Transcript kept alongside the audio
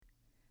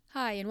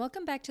Hi, and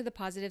welcome back to the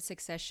Positive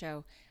Success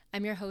Show.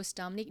 I'm your host,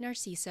 Dominique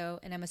Narciso,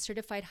 and I'm a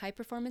certified high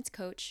performance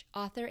coach,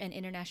 author, and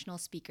international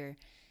speaker.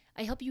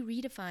 I help you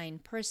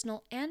redefine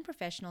personal and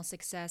professional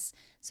success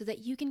so that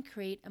you can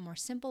create a more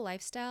simple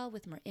lifestyle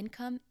with more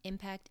income,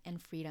 impact,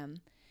 and freedom.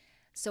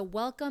 So,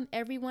 welcome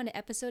everyone to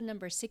episode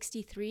number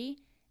 63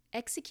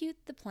 Execute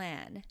the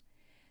Plan.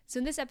 So,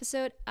 in this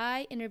episode,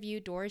 I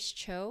interview Doris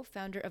Cho,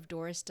 founder of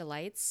Doris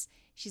Delights.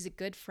 She's a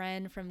good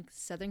friend from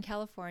Southern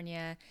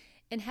California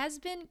and has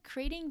been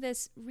creating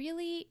this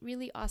really,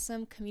 really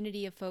awesome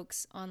community of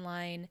folks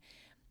online,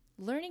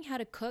 learning how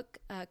to cook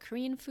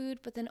Korean food,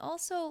 but then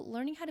also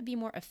learning how to be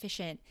more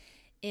efficient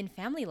in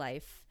family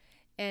life.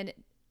 And,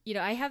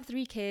 I have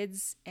 3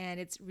 kids,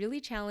 and it's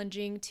really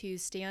challenging to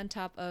stay on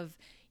top of,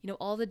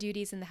 all the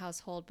duties in the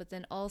household, but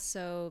then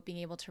also being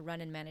able to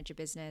run and manage a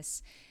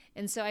business.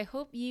 And so I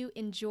hope you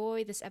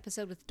enjoy this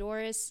episode with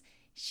Doris.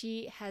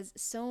 She has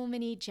so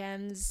many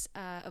gems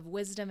of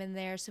wisdom in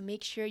there. So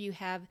make sure you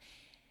have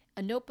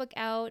a notebook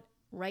out,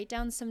 write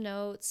down some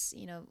notes,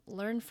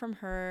 learn from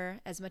her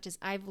as much as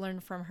I've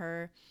learned from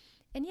her.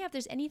 And yeah, if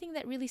there's anything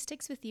that really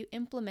sticks with you,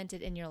 implement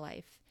it in your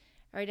life.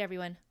 All right,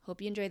 everyone. Hope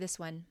you enjoy this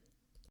one.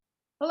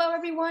 Hello,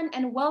 everyone,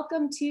 and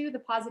welcome to the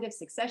Positive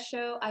Success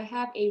Show. I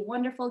have a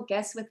wonderful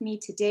guest with me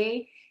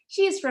today.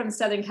 She is from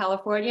Southern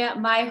California,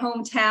 my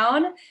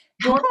hometown.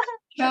 Doris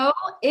Cho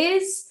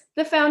is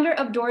the founder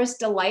of Doris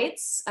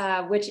Delights,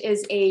 which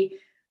is a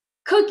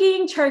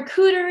cooking,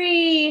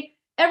 charcuterie,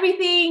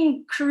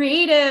 everything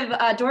creative.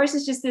 Doris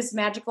is just this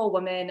magical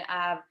woman,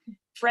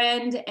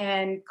 friend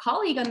and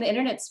colleague on the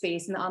internet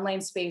space and the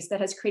online space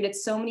that has created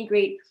so many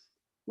great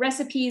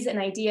recipes and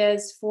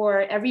ideas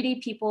for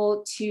everyday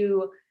people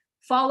to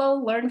follow,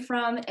 learn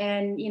from,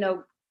 and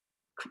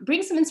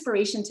bring some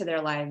inspiration to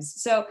their lives.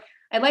 So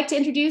I'd like to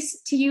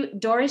introduce to you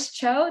Doris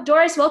Cho.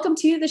 Doris, welcome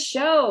to the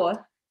show.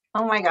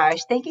 Oh my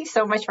gosh, thank you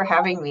so much for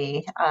having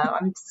me.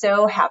 I'm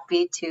so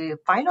happy to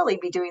finally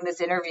be doing this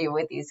interview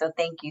with you. So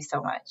thank you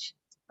so much.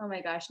 Oh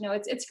my gosh, no,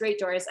 it's great,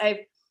 Doris.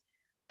 I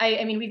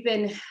mean, we've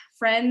been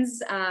friends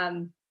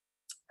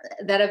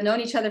that have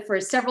known each other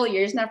for several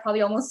years now,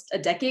 probably almost a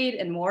decade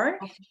and more.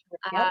 Oh, for sure.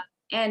 Uh, Yep.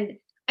 and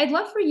I'd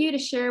love for you to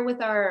share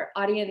with our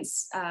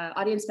audience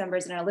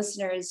members and our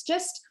listeners,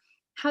 just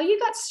how you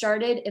got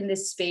started in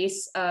this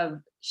space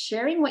of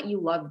sharing what you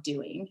love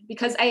doing.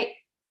 Because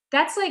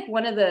that's like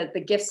one of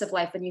the gifts of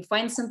life. When you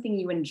find something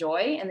you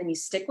enjoy and then you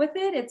stick with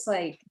it, it's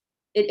like,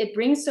 it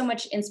brings so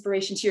much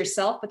inspiration to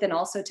yourself, but then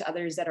also to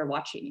others that are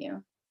watching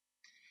you.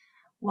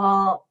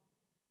 Well,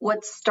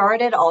 what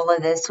started all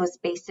of this was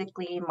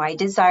basically my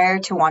desire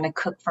to want to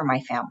cook for my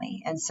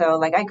family. And so,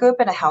 like, I grew up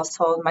in a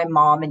household, my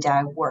mom and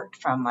dad worked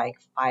from like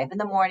 5 in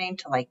the morning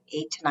to like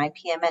 8 to 9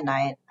 p.m. at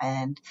night.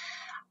 And,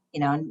 you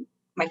know,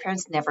 my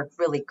parents never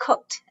really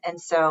cooked.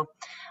 And so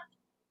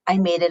I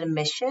made it a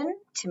mission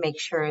to make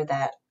sure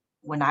that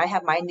when I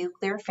have my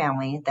nuclear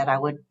family, that I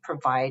would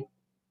provide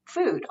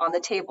food on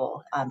the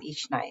table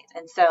each night.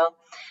 And so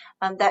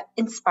that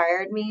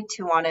inspired me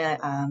to want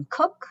to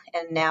cook.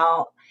 And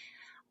now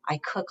I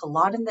cook a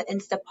lot in the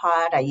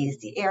Instapot. I use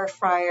the air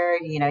fryer.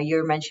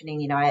 You're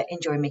mentioning, I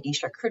enjoy making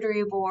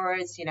charcuterie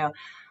boards.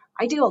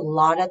 I do a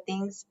lot of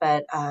things,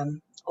 but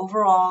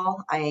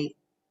overall,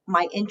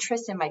 my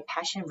interest and my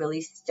passion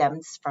really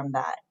stems from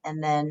that.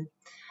 And then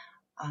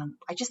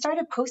I just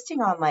started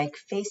posting on like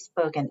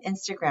Facebook and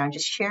Instagram,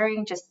 just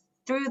sharing just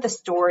through the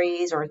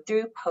stories or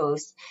through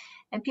posts.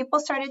 And people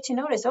started to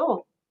notice,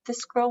 oh,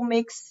 this girl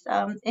makes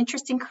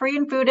interesting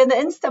Korean food in the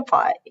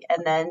Instapot.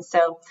 And then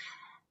so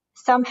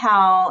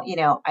somehow,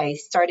 I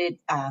started,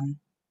 I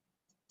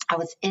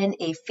was in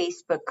a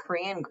Facebook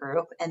Korean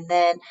group, and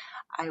then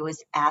I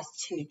was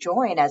asked to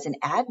join as an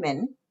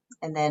admin.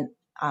 And then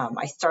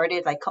I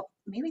started like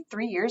maybe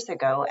 3 years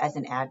ago as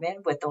an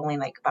admin with only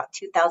like about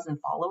 2,000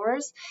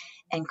 followers.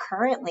 And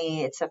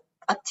currently it's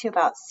up to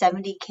about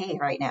 70K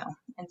right now.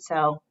 And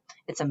so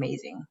it's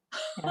amazing.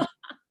 Yeah.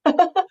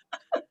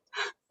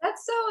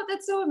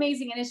 That's so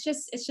amazing, and it's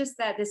just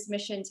that this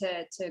mission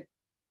to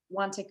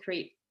want to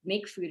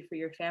make food for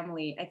your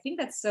family. I think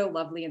that's so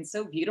lovely and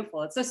so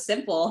beautiful. It's so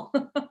simple.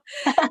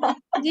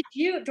 Did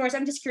you, Doris?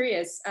 I'm just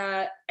curious.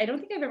 I don't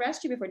think I've ever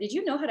asked you before. Did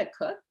you know how to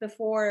cook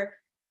before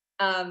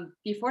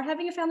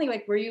having a family?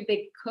 Like, were you a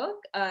big cook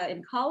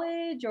in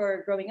college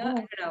or growing up? I Oh,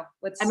 don't know. I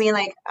What's mean,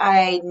 like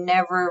I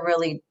never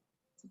really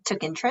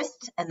took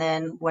interest. And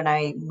then when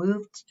I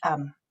moved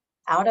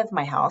out of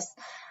my house,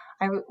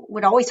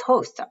 would always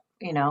host,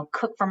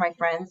 cook for my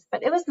friends.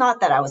 But it was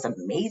not that I was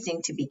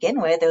amazing to begin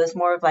with. It was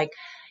more of like,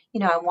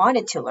 I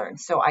wanted to learn.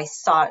 So I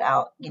sought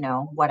out,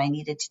 what I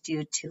needed to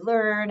do to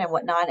learn and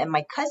whatnot. And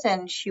my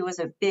cousin, she was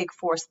a big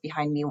force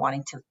behind me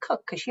wanting to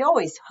cook because she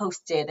always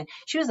hosted.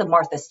 She was a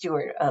Martha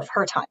Stewart of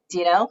her times.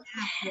 yeah.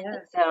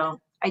 And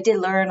so I did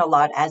learn a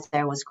lot as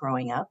I was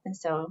growing up. And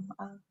so,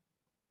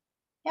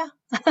 yeah.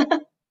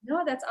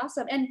 No, that's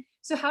awesome. And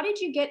so, how did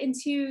you get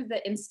into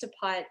the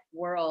Instapot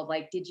world?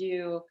 Like, did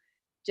you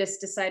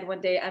just decide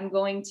one day I'm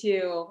going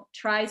to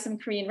try some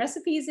Korean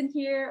recipes in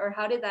here, or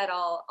how did that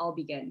all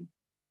begin?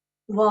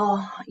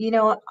 Well,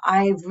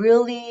 I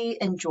really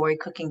enjoy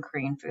cooking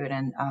Korean food.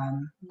 And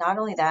not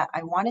only that,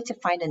 I wanted to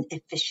find an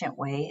efficient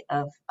way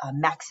of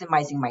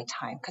maximizing my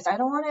time because I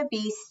don't want to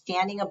be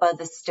standing above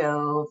the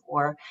stove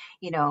or,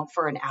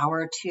 for an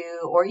hour or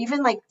two, or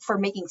even like for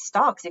making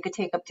stocks, it could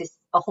take up to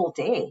a whole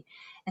day.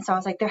 And so I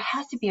was like, there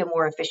has to be a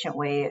more efficient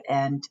way.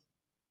 And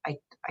I,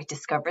 I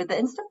discovered the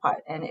Instant Pot,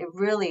 and it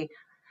really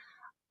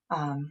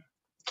um,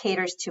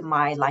 caters to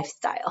my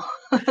lifestyle.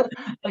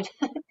 Which,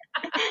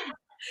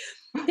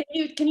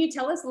 Can you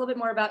tell us a little bit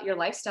more about your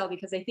lifestyle?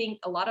 Because I think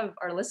a lot of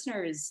our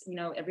listeners,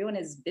 everyone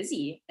is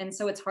busy, and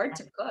so it's hard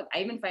to cook. I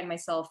even find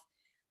myself,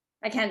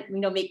 I can't,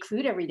 make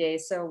food every day.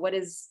 So what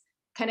is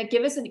kind of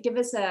give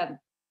us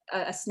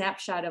a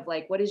snapshot of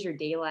like what is your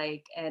day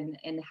like, and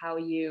how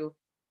you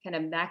kind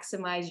of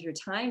maximize your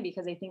time,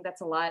 because I think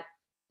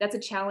that's a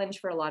challenge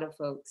for a lot of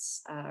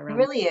folks it around.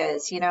 really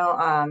is.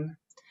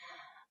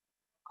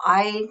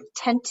 I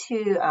tend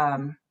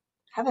to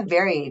have a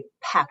very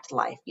packed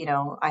life.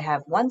 I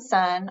have one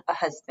son, a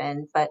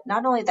husband, but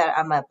not only that,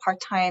 I'm a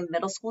part-time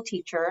middle school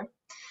teacher.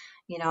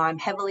 I'm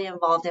heavily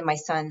involved in my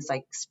son's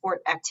like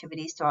sport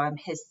activities, so I'm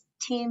his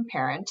team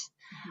parent.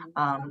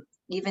 Mhm.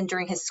 Even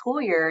during his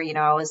school year,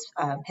 I was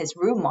his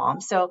room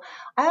mom. So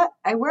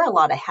I wear a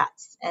lot of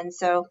hats, and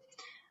so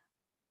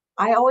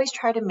I always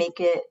try to make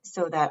it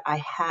so that I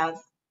have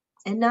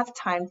enough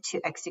time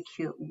to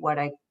execute what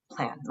I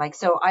plan. Like,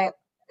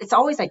 it's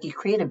always like you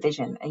create a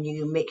vision and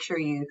you make sure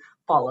you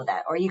follow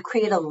that, or you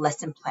create a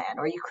lesson plan,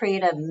 or you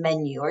create a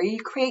menu, or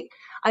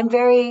I'm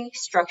very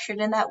structured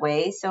in that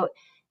way. So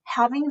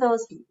having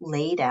those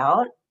laid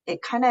out,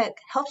 it kind of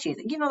helps you,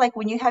 like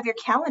when you have your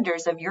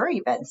calendars of your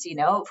events,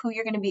 of who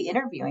you're going to be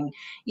interviewing,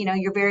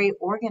 you're very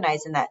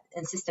organized in that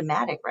and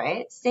systematic,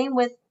 right? Same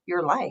with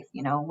your life,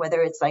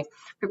 whether it's like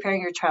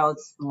preparing your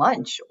child's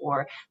lunch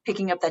or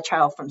picking up that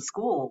child from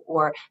school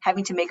or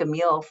having to make a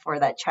meal for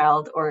that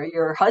child or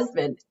your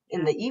husband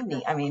in the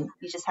evening. I mean,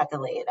 you just have to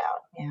lay it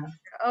out. Yeah.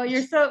 Oh,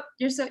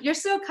 you're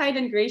so kind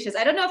and gracious.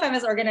 I don't know if I'm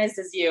as organized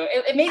as you.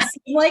 It may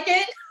seem like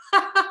it,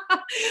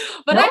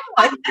 but No,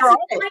 I think you're that's on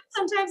the it. time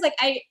sometimes. Like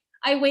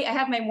I wait. I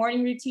have my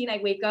morning routine. I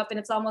wake up, and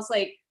it's almost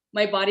like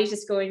my body's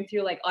just going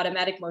through like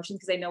automatic motion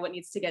because I know what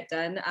needs to get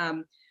done.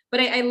 But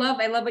I love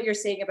what you're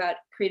saying about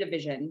create a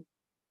vision,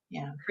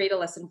 Yeah. create a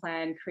lesson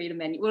plan, create a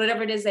menu,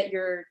 whatever it is that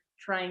you're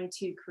trying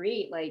to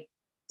create. Like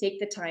take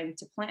the time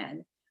to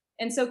plan.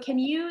 And so, can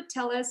you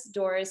tell us,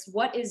 Doris,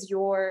 what is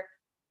your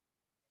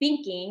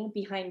thinking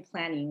behind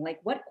planning? Like,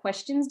 what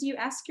questions do you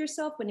ask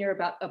yourself when you're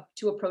about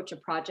to approach a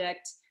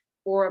project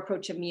or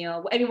approach a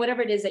meal? I mean,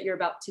 whatever it is that you're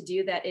about to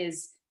do that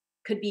is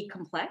could be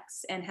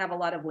complex and have a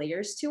lot of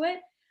layers to it.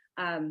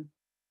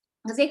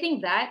 Because I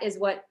think that is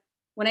what,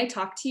 when I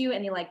talk to you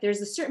and you're like,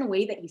 there's a certain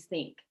way that you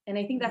think, and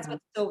I think that's Mhm.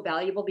 what's so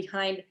valuable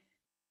behind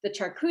the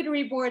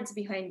charcuterie boards,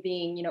 behind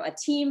being, a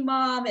team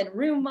mom and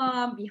room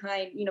mom,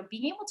 behind,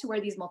 being able to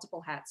wear these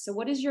multiple hats. So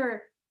what is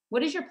your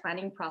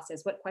planning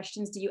process? What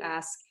questions do you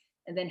ask?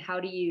 And then how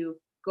do you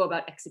go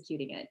about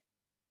executing it?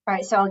 All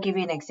right, so I'll give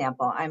you an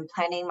example. I'm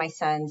planning my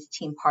son's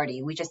team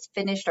party. We just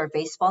finished our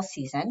baseball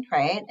season,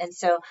 right? And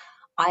so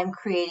I'm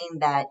creating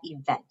that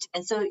event.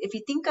 And so if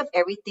you think of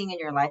everything in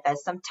your life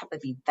as some type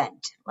of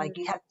event, Mm. like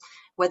you have,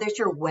 whether it's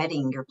your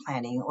wedding you're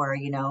planning, or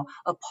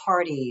a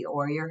party,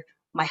 or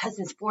my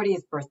husband's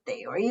 40th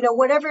birthday, or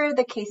whatever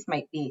the case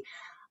might be,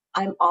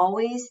 I'm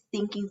always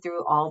thinking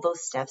through all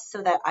those steps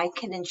so that I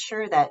can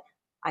ensure that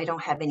I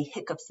don't have any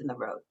hiccups in the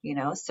road.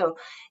 So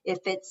if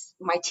it's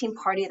my team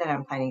party that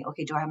I'm planning,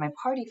 okay, do I have my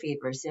party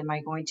favors? Am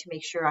I going to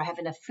make sure I have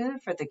enough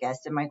food for the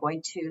guests? Am I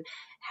going to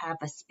have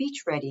a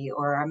speech ready?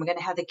 Or am I going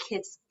to have the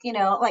kids,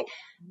 like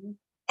Mhm.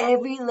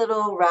 every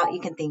little route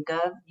you can think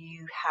of,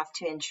 you have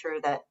to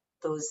ensure that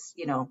those,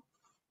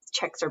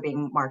 checks are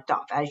being marked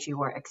off as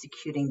you are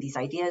executing these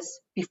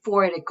ideas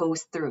before it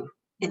goes through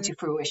Mhm. into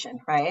fruition,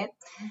 right?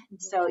 Mhm.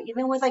 So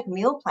even with like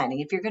meal planning,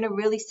 if you're going to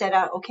really set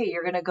out, okay,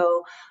 you're going to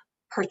go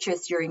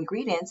purchase your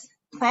ingredients,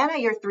 plan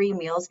out your 3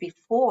 meals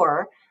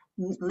before,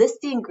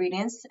 list the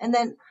ingredients, and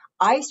then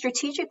I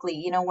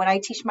strategically, when I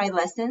teach my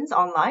lessons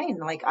online,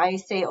 like I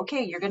say,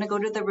 okay, you're going to go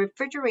to the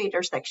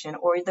refrigerator section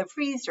or the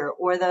freezer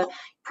or the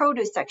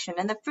produce section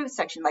and the fruit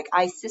section. Like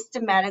I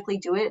systematically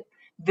do it,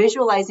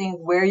 visualizing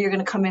where you're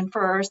going to come in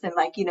first and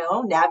like,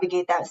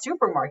 navigate that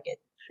supermarket.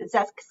 It's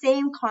that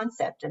same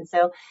concept. And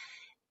so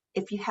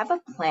if you have a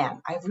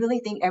plan, I really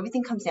think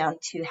everything comes down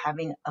to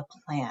having a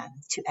plan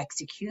to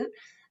execute,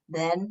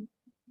 then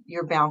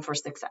you're bound for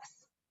success.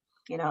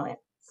 It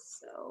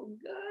So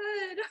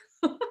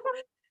good.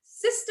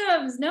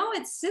 Systems. No,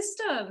 it's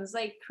systems,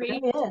 like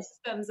creating really is.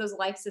 systems, those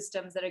life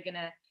systems that are going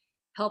to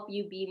help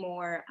you be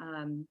more,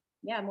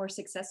 yeah, more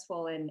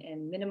successful, and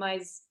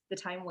minimize the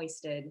time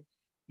wasted.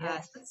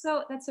 Yes. That's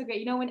so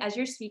great. When as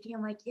you're speaking,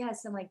 I'm like,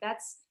 yes, I'm like,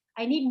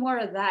 I need more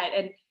of that.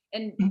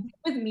 And Mhm.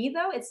 with me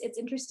though, it's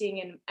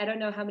interesting, and I don't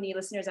know how many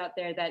listeners out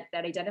there that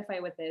identify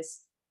with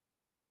this.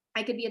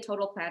 I could be a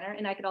total planner,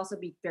 and I could also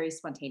be very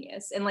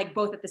spontaneous, and like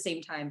both at the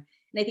same time.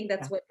 And I think Yeah.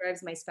 that's what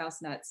drives my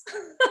spouse nuts.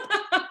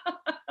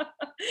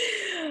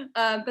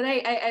 But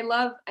I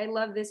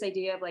love this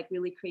idea of like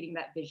really creating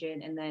that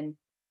vision and then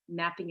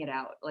mapping it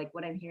out. Like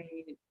what I'm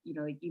hearing,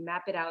 you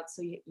map it out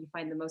so you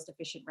find the most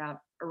efficient route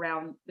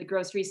around the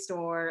grocery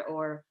store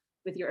or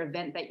with your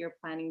event that you're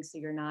planning, so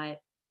you're not,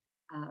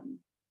 um,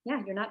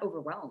 yeah, you're not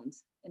overwhelmed.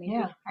 And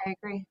Yeah, I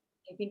agree.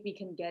 I think we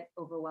can get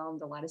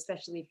overwhelmed a lot,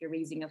 especially if you're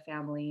raising a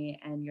family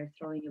and you're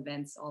throwing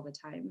events all the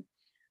time.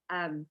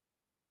 Um,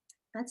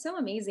 that's so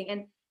amazing.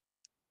 And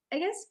I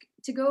guess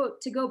to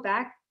go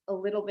back a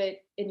little bit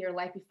in your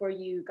life before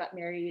you got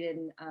married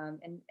and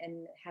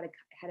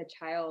had a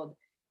child,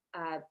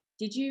 uh,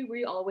 were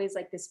you always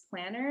like this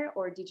planner,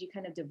 or did you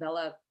kind of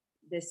develop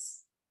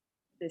this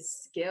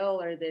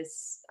skill or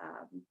this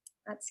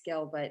not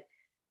skill but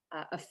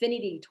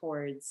affinity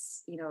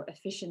towards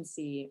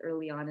efficiency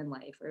early on in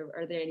life, or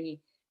are there any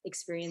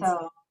experiences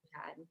So you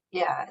had?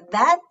 yeah,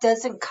 that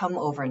doesn't come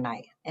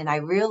overnight. And I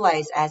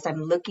realize as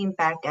I'm looking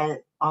back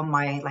at on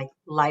my like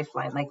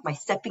lifeline, like my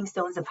stepping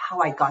stones of how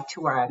I got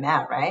to where I'm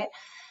at, right?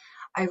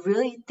 I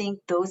really think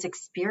those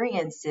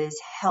experiences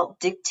help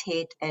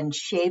dictate and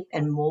shape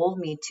and mold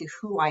me to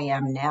who I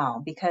am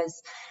now.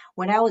 Because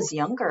when I was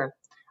younger,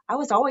 I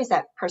was always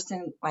that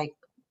person like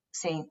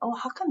saying, "Oh,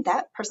 how come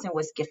that person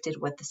was gifted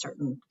with a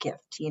certain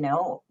gift?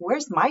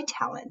 Where's my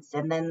talents?"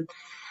 And then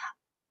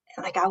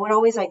like I would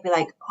always like be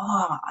like,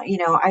 "Oh,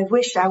 I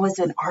wish I was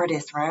an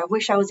artist, or I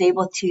wish I was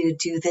able to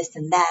do this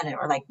and that,"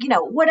 or like,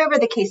 whatever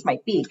the case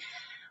might be.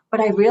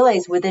 But I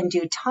realized within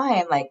due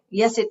time, like,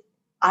 yes,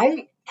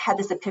 I had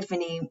this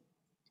epiphany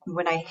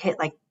when I hit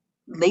like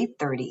late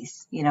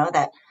 30s,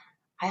 that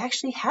I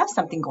actually have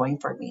something going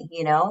for me.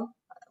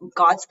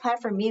 God's plan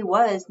for me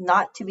was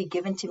not to be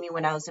given to me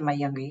when I was in my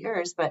younger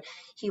years, but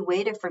He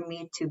waited for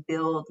me to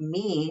build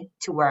me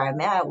to where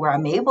I'm at, where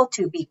I'm able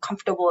to be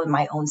comfortable in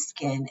my own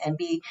skin and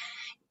be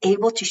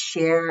able to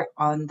share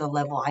on the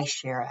level I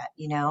share at.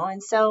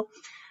 And so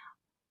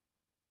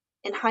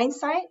in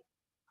hindsight,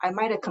 I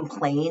might have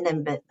complained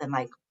and been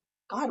like,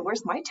 God,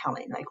 where's my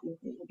talent? Like,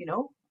 you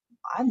know,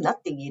 I'm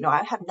nothing,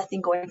 I have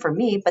nothing going for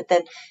me. But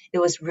then it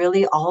was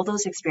really all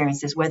those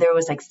experiences, whether it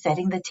was like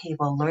setting the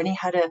table, learning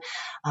how to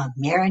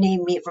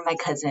marinate meat for my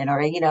cousin, or,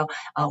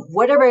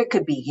 whatever it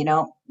could be,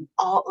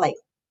 all like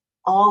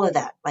all of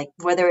that, like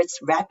whether it's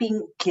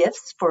wrapping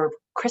gifts for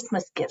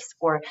Christmas gifts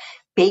or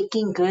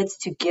baking goods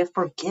to give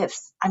for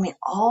gifts. I mean,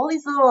 all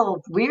these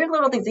little weird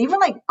little things, even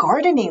like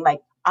gardening. Like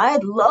I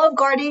love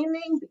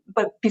gardening,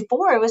 but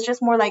before it was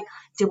just more like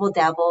dibble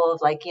dabble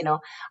of like,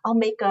 I'll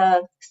make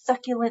a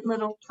succulent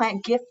little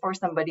plant gift for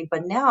somebody.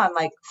 But now I'm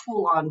like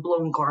full on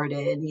blown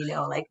garden,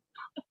 like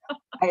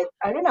I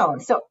don't know.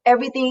 So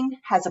everything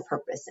has a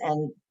purpose.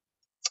 And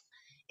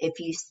if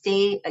you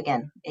stay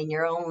again in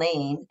your own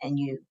lane and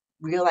you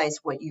realize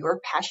what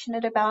you're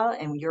passionate about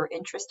and your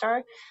interests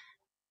are,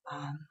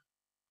 um,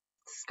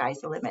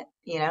 sky's the limit.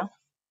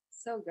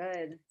 So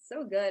good,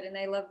 so good. And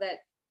I love that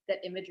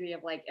imagery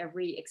of like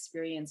every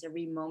experience,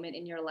 every moment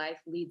in your life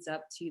leads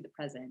up to the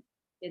present.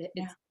 Yeah.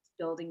 It's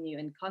building you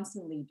and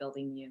constantly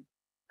building you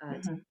to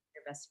Hmm. be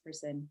your best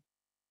person.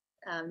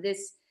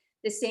 This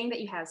saying that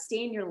you have,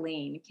 "Stay in your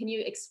lane." Can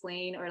you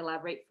explain or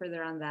elaborate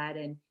further on that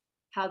and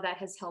how that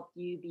has helped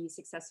you be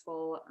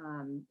successful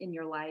in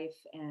your life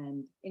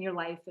and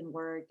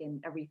work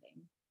and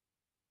everything?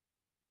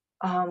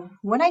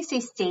 When I say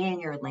stay in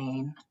your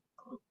lane,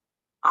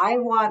 I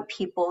want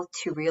people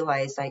to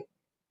realize like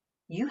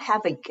you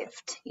have a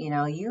gift,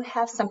 you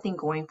have something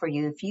going for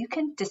you. If you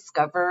can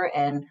discover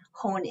and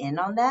hone in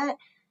on that,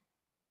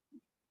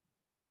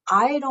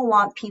 I don't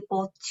want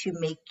people to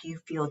make you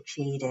feel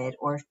jaded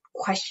or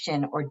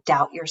question or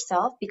doubt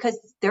yourself, because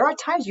there are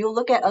times you'll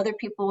look at other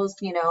people's,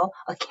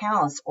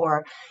 accounts,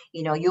 or,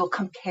 you'll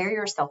compare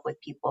yourself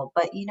with people.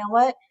 But you know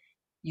what?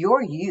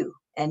 You're you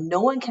and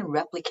no one can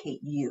replicate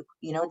you.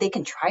 They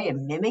can try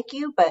and mimic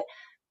you, but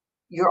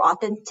your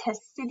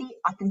authenticity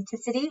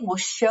will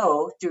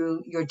show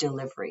through your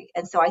delivery.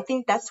 And so I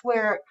think that's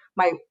where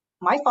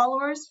my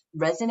followers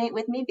resonate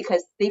with me,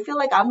 because they feel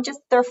like I'm just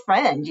their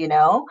friend.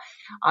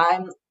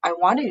 I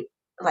want to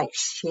like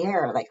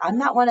share. Like I'm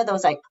not one of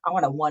those like I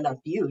want to one up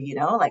you.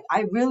 Like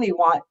I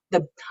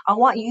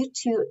want you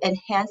to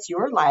enhance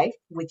your life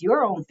with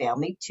your own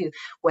family, to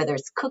whether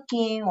it's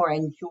cooking or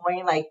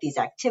enjoying like these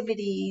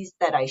activities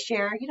that I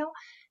share.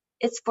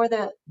 It's for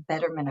the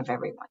betterment of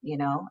everyone.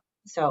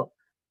 So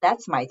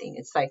that's my thing.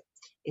 It's like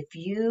if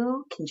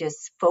you can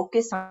just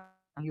focus on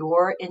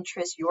your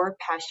interests, your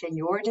passion,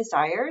 your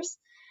desires,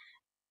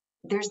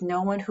 there's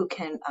no one who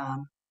can,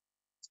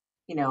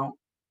 you know,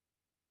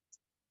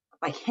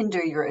 like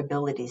hinder your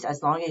abilities,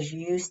 as long as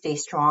you stay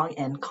strong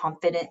and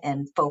confident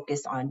and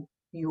focus on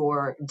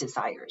your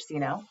desires.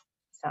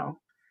 So,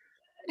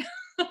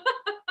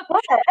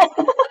 what?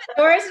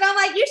 Doris, and I'm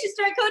like, you should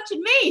start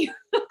coaching me.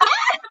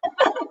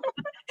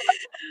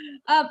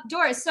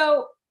 Doris,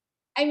 so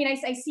I mean,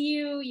 I see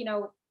you,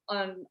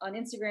 on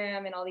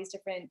Instagram and all these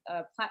different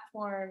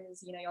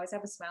platforms. You always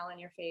have a smile on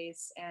your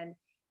face, and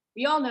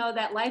we all know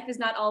that life is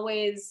not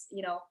always,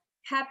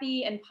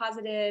 happy and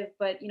positive,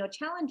 but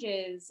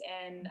challenges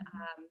and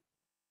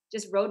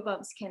just road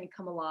bumps can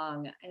come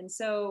along. And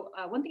so,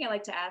 one thing I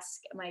like to ask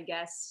my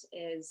guests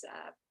is,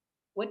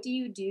 what do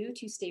you do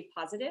to stay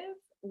positive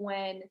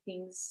when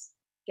things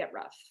get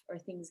rough or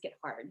things get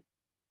hard?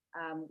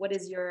 What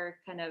is your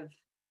kind of,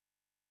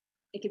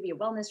 it could be a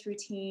wellness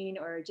routine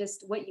or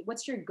just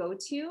what's your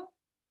go-to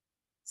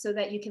so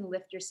that you can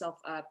lift yourself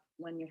up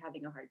when you're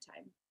having a hard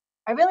time?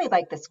 I really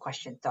like this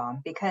question,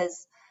 Dom,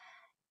 because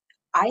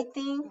I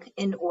think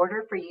in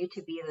order for you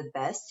to be the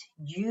best,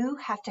 you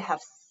have to have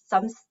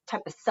some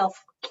type of self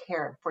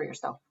care for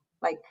yourself.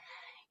 Like,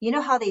 you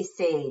know how they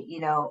say,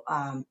 in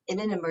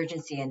an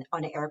emergency and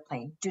on an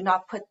airplane, do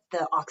not put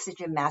the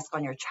oxygen mask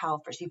on your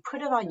child first. You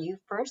put it on you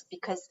first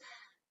because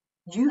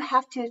you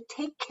have to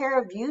take care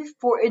of you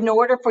in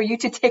order for you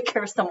to take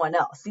care of someone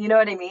else. You know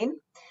what I mean?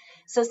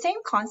 So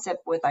same concept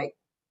with like,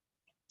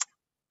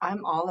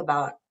 I'm all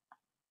about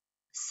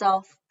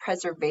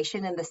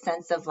self-preservation in the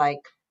sense of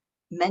like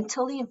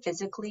mentally and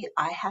physically,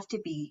 I have to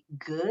be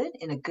good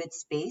in a good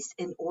space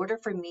in order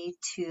for me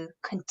to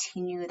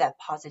continue that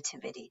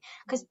positivity.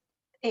 Because,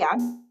 hey,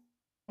 I'm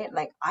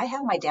like, I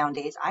have my down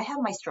days, I have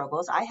my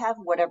struggles, I have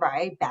whatever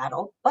I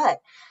battle, but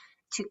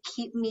to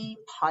keep me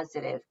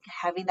positive,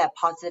 having that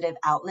positive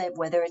outlet,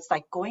 whether it's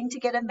like going to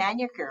get a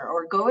manicure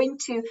or going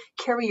to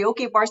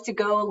karaoke bars to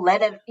go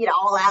let it,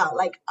 all out.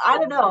 Like, I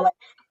don't know, like,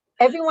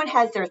 everyone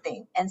has their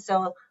thing. And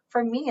so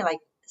for me, like,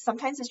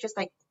 sometimes it's just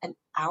like an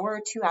hour or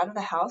two out of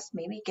the house,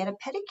 maybe get a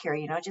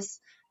pedicure, just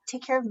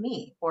take care of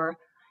me. Or,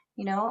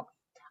 you know,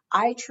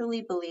 I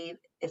truly believe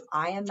if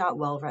I am not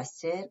well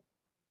rested,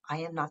 I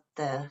am not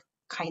the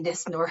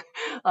kindest nor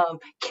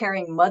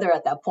caring mother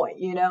at that point.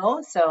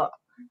 So,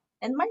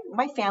 and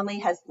my family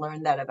has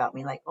learned that about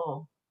me, like,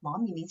 oh,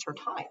 mommy needs her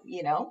time.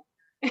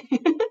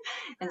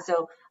 And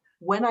so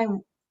when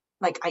I'm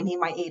like, I need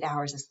my 8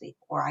 hours of sleep,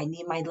 or I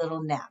need my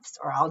little naps,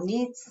 or I'll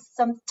need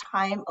some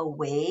time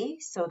away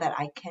so that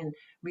I can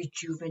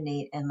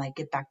rejuvenate and like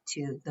get back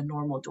to the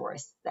normal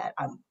Doris that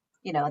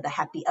the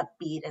happy,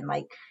 upbeat, and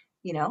like,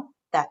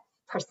 that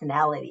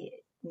personality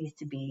needs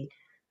to be.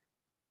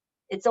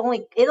 It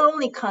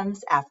only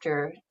comes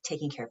after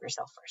taking care of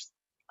yourself first.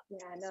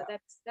 Yeah, no, So.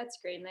 that's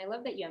great. And I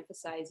love that you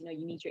emphasize,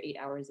 you need your 8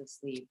 hours of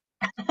sleep.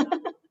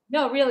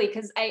 No, really,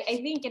 because I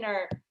think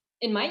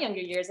in my younger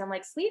years, I'm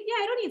like, sleep,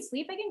 yeah, I don't need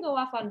sleep. I can go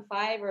off on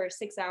 5 or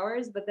 6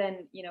 hours, but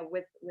then,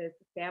 with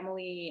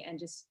family and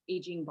just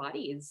aging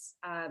bodies,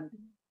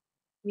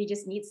 we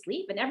just need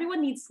sleep, and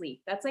everyone needs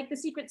sleep. That's like the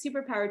secret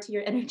superpower to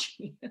your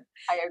energy.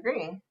 I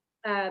agree.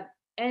 uh,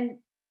 and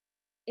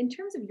in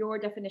terms of your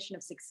definition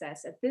of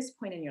success at this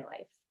point in your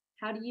life,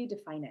 how do you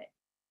define it?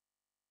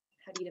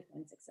 How do you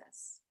define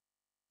success?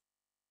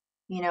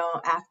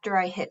 After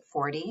I hit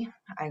 40,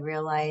 I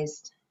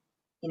realized,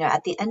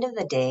 at the end of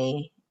the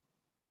day,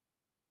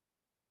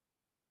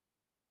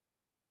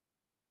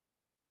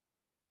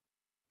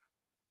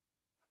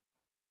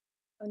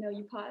 Oh no,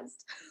 you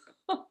paused.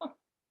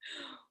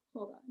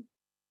 Hold on.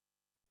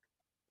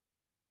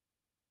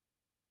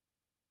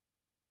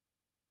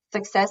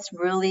 success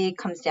really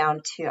comes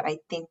down to, I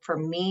think for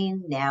me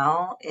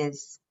now,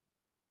 is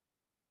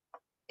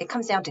it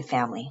comes down to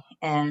family.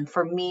 And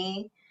for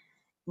me,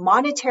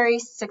 monetary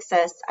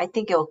success, I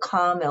think it'll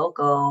come, it'll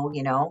go,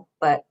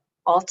 but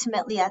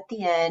ultimately at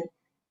the end,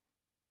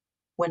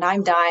 when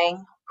I'm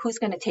dying, who's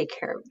going to take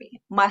care of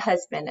me? My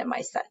husband and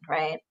my son,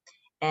 right?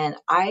 And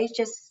I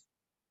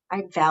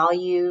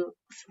value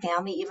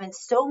family even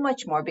so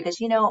much more because,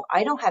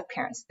 I don't have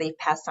parents. They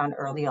passed on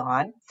early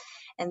on.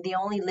 And the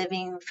only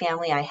living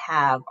family I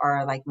have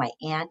are like my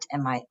aunt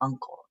and my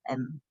uncle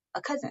and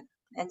a cousin.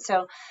 And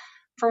so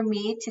for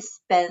me to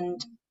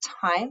spend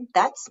time,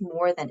 that's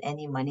more than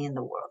any money in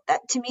the world.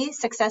 That to me,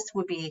 success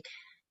would be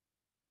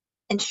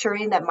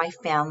ensuring that my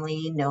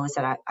family knows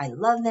that I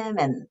love them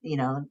and,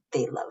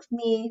 they love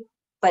me.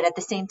 But at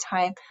the same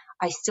time,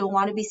 I still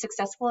want to be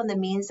successful in the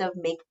means of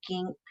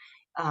making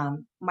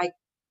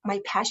my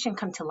passion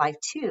come to life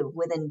too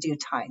within due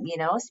time.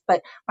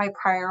 But my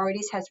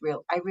priorities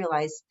I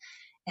realize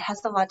it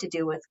has a lot to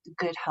do with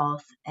good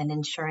health and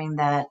ensuring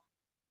that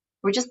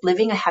we're just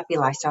living a happy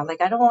lifestyle.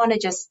 Like, I don't want to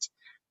just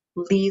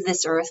leave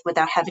this earth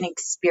without having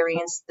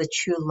experienced the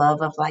true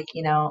love of like,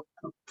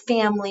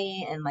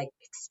 family and like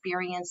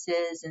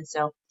experiences. And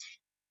so,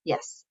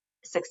 yes,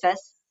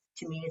 success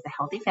to me is a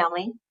healthy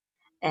family.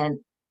 And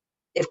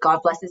if God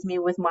blesses me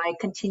with my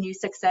continued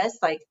success,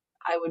 like,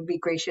 I would be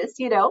gracious,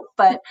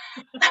 but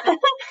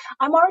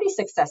I'm already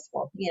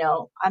successful.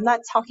 I'm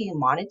not talking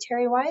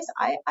monetary wise.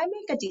 I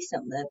make a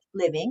decent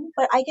living,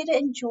 but I get to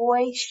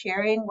enjoy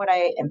sharing what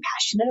I am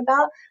passionate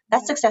about.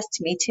 That's Yeah. success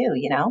to me too.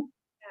 Yeah.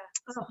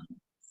 So, Oh,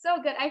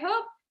 so good. I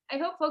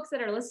hope folks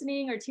that are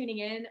listening or tuning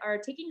in are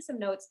taking some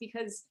notes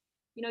because,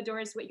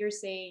 Doris, what you're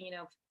saying,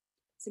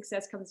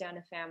 success comes down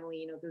to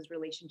family, those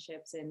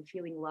relationships and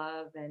feeling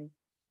love and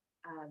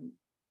um,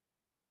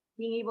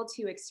 being able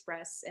to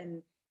express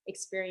and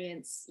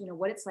experience,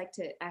 what it's like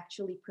to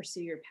actually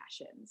pursue your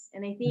passions.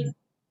 And I think,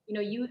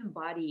 you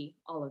embody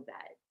all of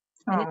that.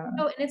 And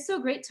oh, it's so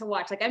great to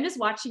watch. Like I'm just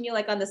watching you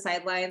like on the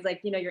sidelines,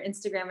 like, your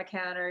Instagram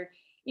account or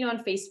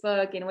on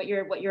Facebook and what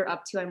you're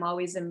up to. I'm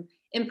always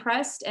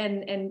impressed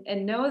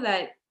and know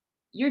that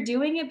you're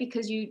doing it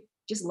because you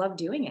just love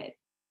doing it.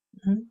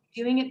 Mhm.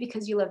 Doing it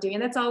because you love doing it.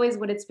 And that's always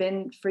what it's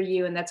been for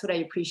you. And that's what I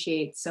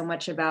appreciate so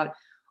much about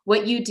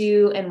what you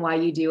do and why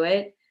you do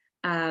it.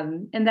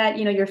 And that,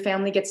 your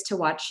family gets to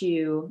watch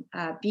you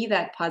be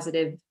that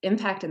positive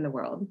impact in the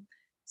world.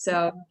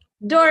 So,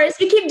 Doris,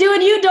 you keep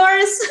doing you,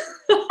 Doris.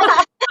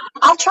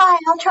 I'll try.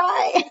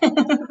 So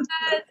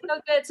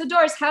good. So,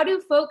 Doris, how do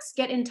folks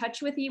get in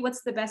touch with you?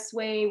 What's the best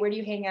way? Where do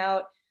you hang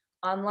out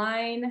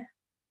online?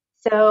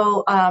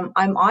 So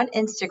I'm on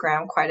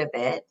Instagram quite a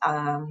bit.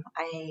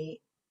 I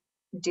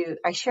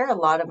share a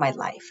lot of my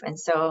life, and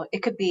so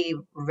it could be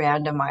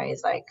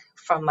randomized, like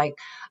from like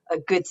a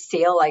good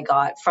sale I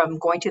got from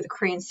going to the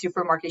Korean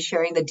supermarket,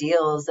 sharing the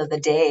deals of the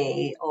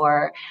day,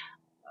 or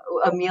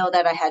a meal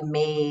that I had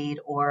made,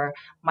 or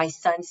my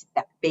son's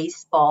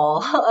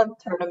baseball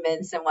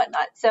tournaments and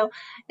whatnot. So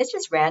it's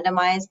just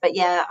randomized. But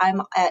yeah,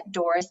 I'm at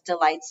Doris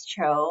Delights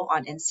Cho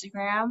on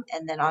Instagram,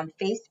 and then on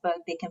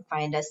Facebook they can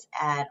find us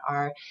at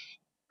our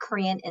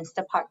Korean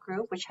Instapot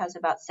group, which has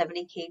about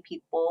 70K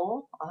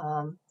people.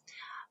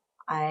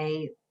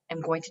 I am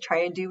going to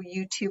try and do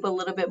YouTube a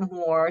little bit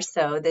more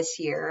so this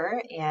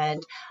year.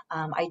 And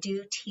I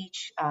do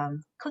teach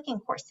cooking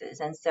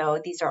courses. And so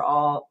these are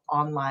all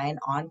online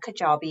on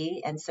Kajabi.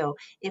 And so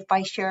if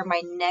I share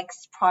my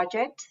next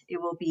project,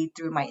 it will be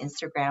through my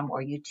Instagram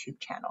or YouTube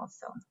channel.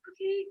 So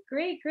Okay,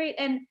 great, great.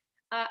 And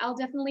I'll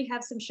definitely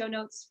have some show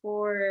notes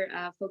for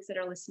folks that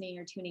are listening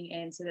or tuning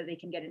in so that they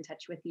can get in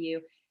touch with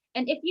you.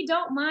 And if you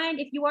don't mind,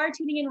 if you are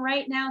tuning in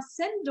right now,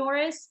 send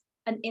Doris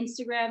an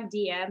Instagram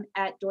DM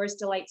at Doris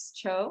Delights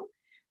Cho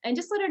and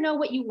just let her know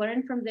what you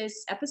learned from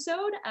this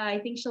episode. I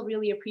think she'll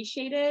really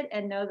appreciate it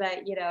and know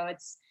that,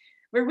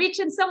 we're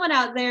reaching someone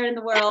out there in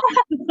the world.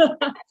 All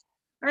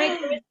right,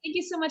 Doris, thank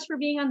you so much for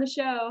being on the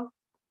show.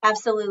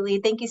 absolutely.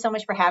 Thank you so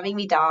much for having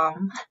me,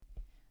 Dom.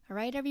 All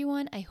right,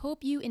 everyone, I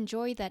hope you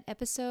enjoyed that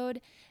episode.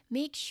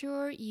 Make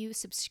sure you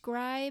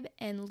subscribe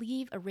and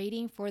leave a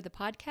rating for the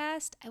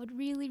podcast. I would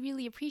really,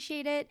 really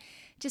appreciate it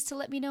just to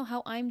let me know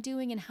how I'm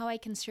doing and how I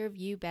can serve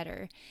you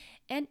better.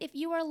 And if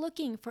you are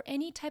looking for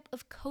any type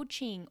of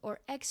coaching or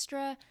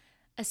extra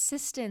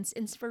assistance,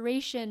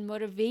 inspiration,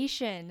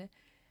 motivation,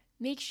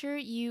 make sure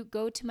you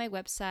go to my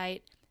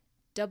website,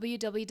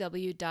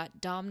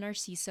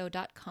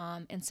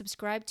 www.domnarciso.com, and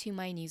subscribe to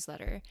my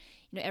newsletter.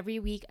 Every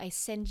week I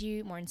send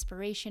you more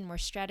inspiration, more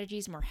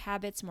strategies, more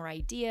habits, more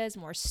ideas,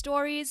 more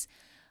stories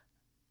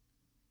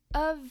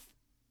of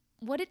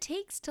what it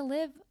takes to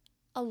live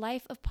a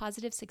life of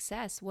positive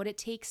success, what it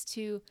takes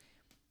to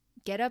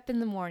get up in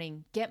the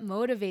morning, get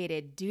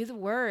motivated, do the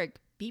work,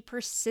 be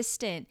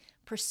persistent,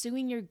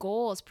 pursuing your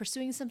goals,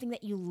 pursuing something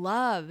that you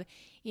love.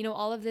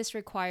 All of this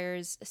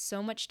requires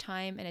so much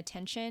time and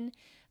attention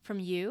from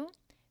you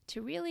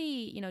to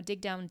really,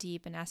 dig down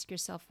deep and ask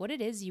yourself what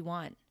it is you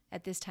want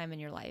at this time in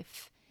your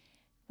life.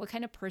 What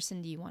kind of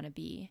person do you want to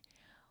be?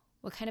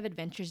 What kind of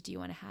adventures do you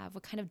want to have?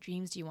 What kind of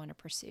dreams do you want to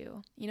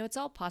pursue? It's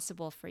all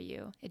possible for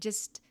you. It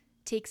just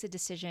takes a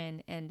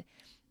decision and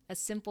a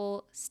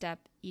simple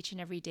step each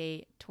and every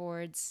day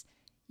towards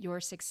your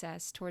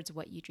success, towards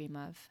what you dream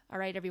of. All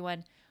right,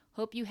 everyone.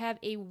 Hope you have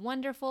a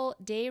wonderful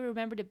day.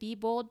 Remember to be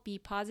bold, be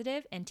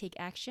positive, and take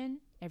action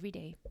every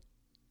day.